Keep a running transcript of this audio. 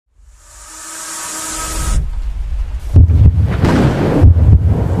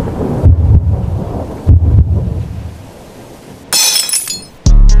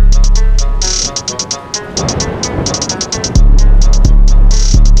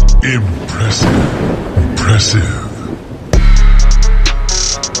Impressive. Impressive.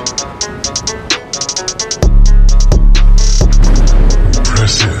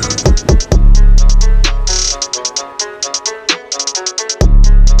 Impressive.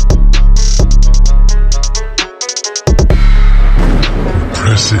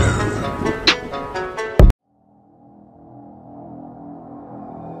 Impressive.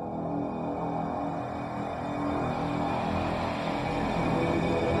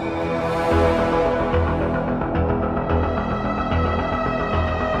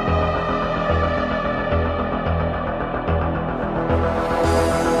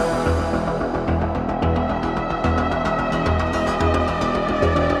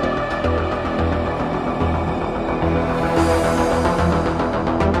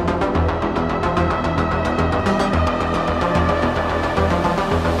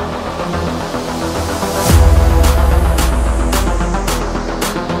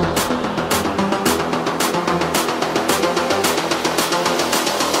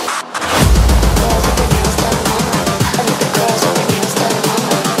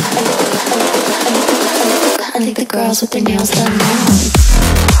 I think the girls with their nails done now.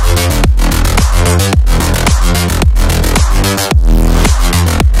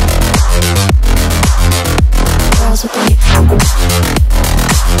 Girls with their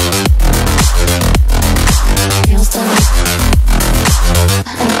nails done. I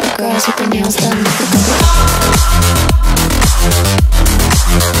think the girls with their nails done.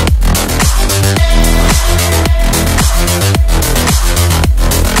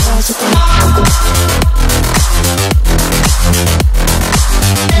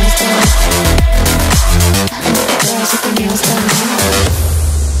 Girls with their nails done.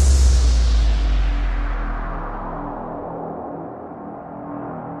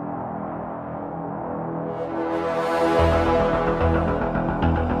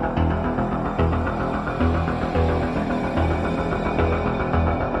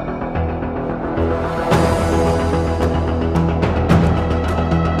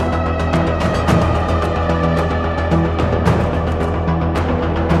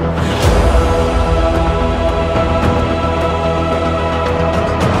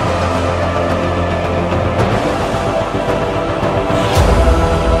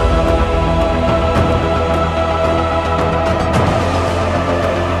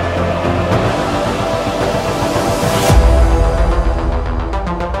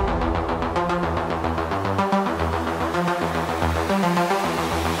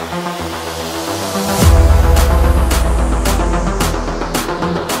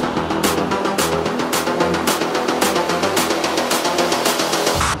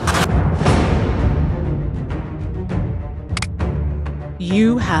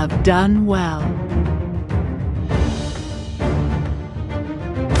 You have done well.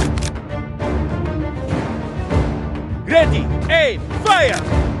 Ready, aim, fire!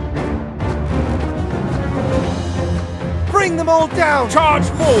 Bring them all down! Charge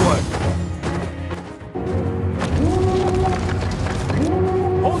forward!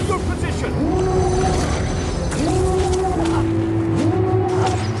 Hold your position!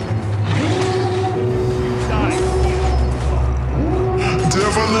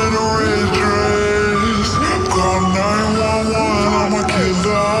 Devil in a red dress. Call 911, I'm a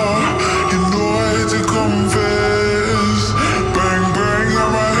killer. You know I hate to confess. Bang, bang, got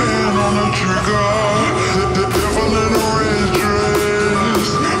my hand on the trigger. The devil in a red dress.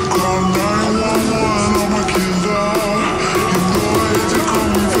 Call 911, I'm a killer. You know I hate to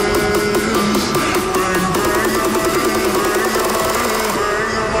confess. Bang, bang, got my hand, got my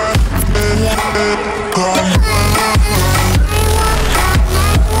hand. Call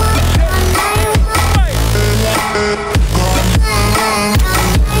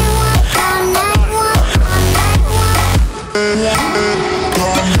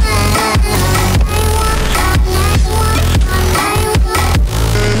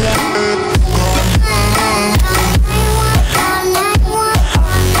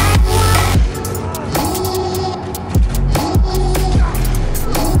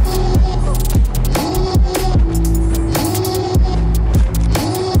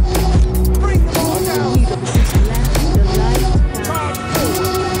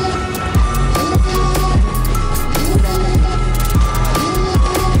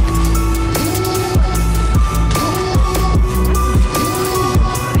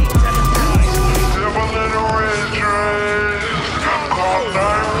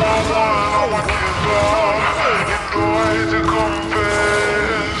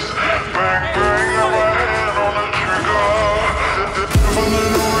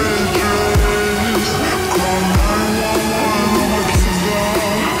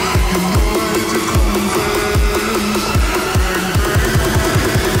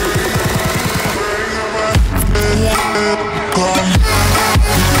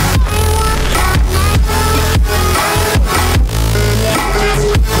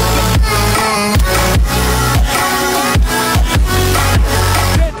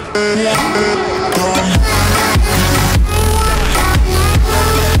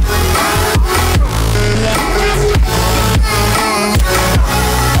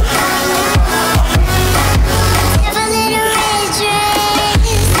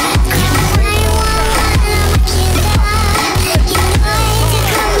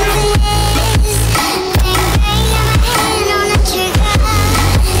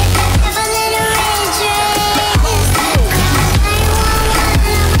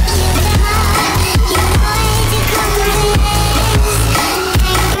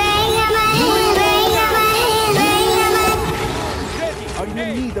are you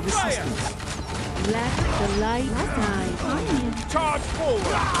in need of assistance? Let the light shine on you. Charge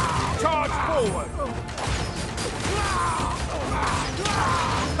forward! Charge forward!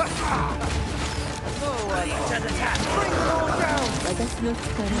 Legion attack! Bring them all down! 私の力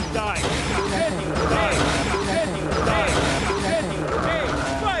を Die! どなたに Ready! Ready! Ready!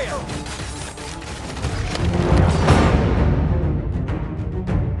 Fire!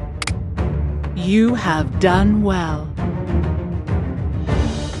 You have done well.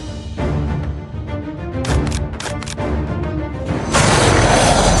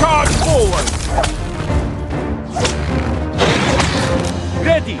 Charge forward!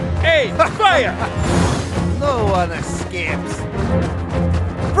 Ready! Aim! Fire! No one escapes!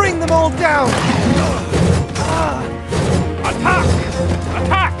 Bring them all down! Attack!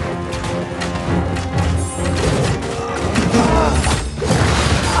 Attack!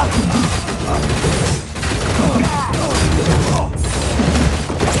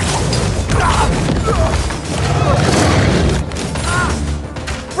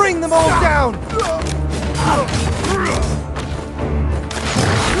 Bring them all down!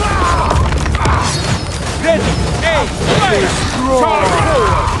 Ready! Aim! Fire! Charge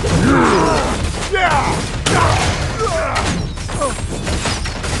forward!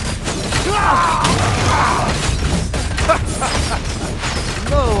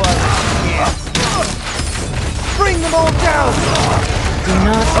 No one escapes! Bring them all down! Do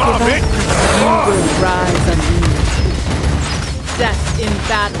not give up. You will rise anew. Death in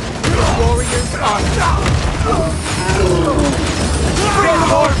battle. Warriors honor. Bring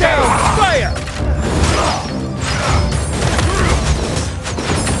them all down! Fire!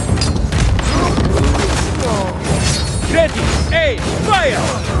 Ready! Aim! Fire!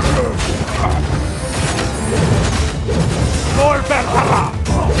 More Valor!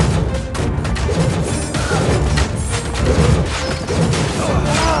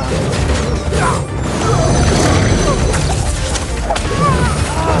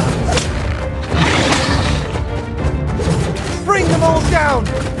 Bring them all down!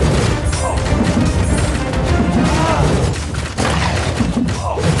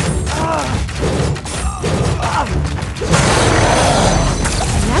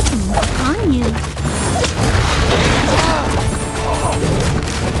 Nothing on you.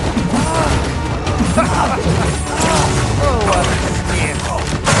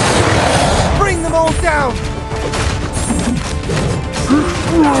 Bring them all down!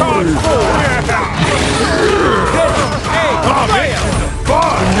 Charge forward! Fire!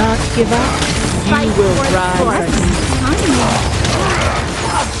 Do not give up. You will rise anew.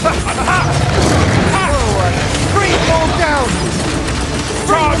 Bring them all down!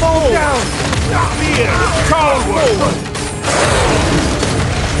 Bring them all down! Charge forward!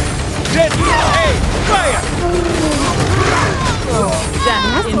 Ready! Aim! Fire!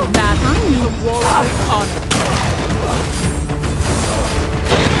 Death in battle. Warriors honor.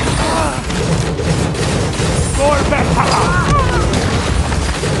 More Valor!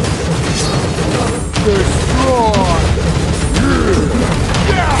 Destroy!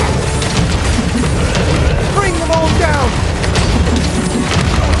 Bring them all down!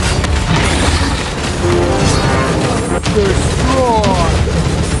 Destroy!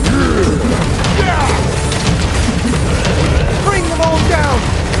 Bring them all down!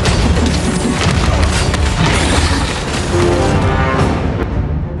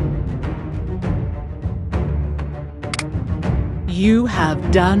 You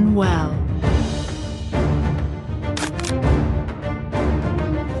have done well.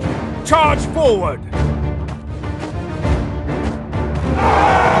 Charge forward!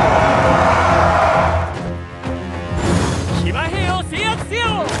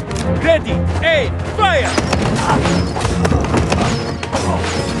 Ready! Aim! Fire!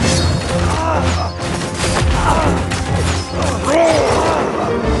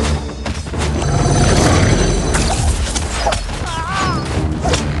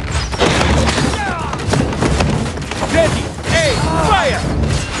 Ready! Aim! Fire!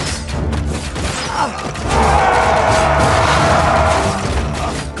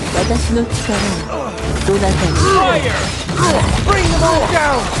 私の力をどなたに Fire! Bring them all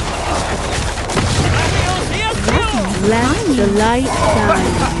down! Let the light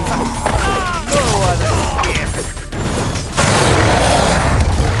shine. No one escapes!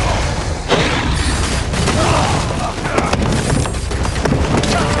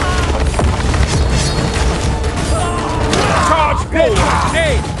 Charge forward!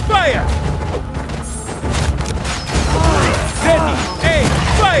 Aim! Fire! Ready! Aim!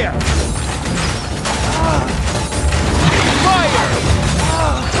 Fire! Fire!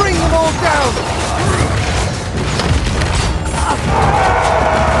 Bring them all down!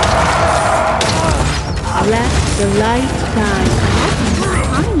 Let the light guide.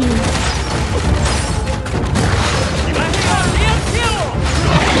 Behind you.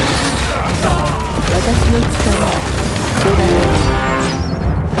 Let us not stop. So that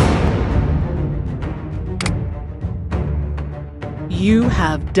you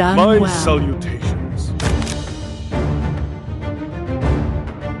have done My well. salutations.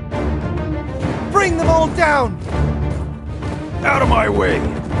 Bring them all down! Out of my way!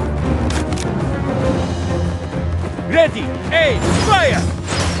 Ready! Aim! Fire!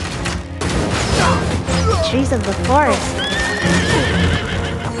 Trees of the forest.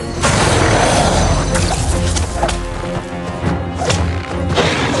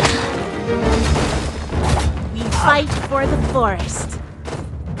 We fight for the forest.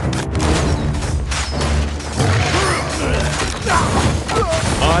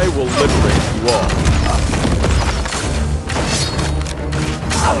 I will liberate you all.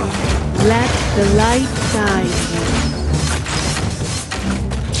 Let the light guide you.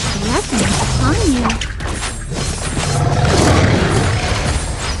 Blessings upon you.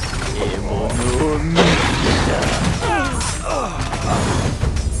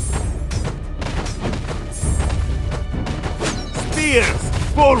 Spears!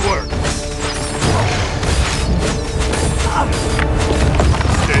 Forward!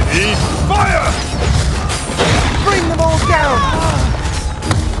 Steady! Fire! Bring them all down!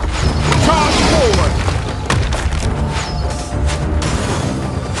 Charge forward!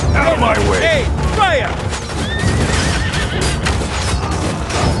 Out of my way! Hey! Fire!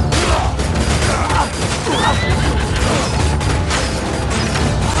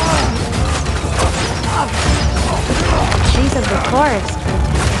 Trees of the forest.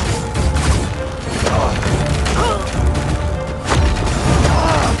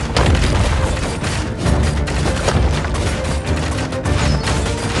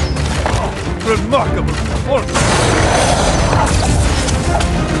 Remarkable performance!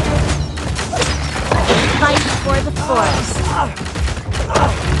 Fight for the forest.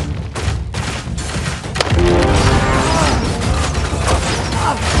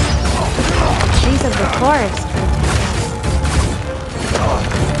 Trees of the forest.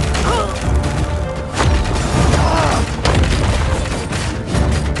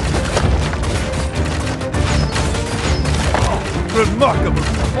 Remarkable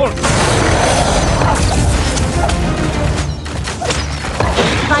performance!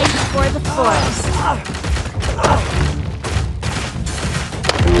 Fight for the forest.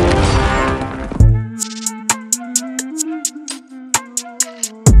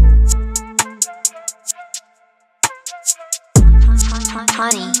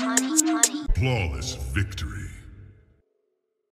 Honey. Flawless victory.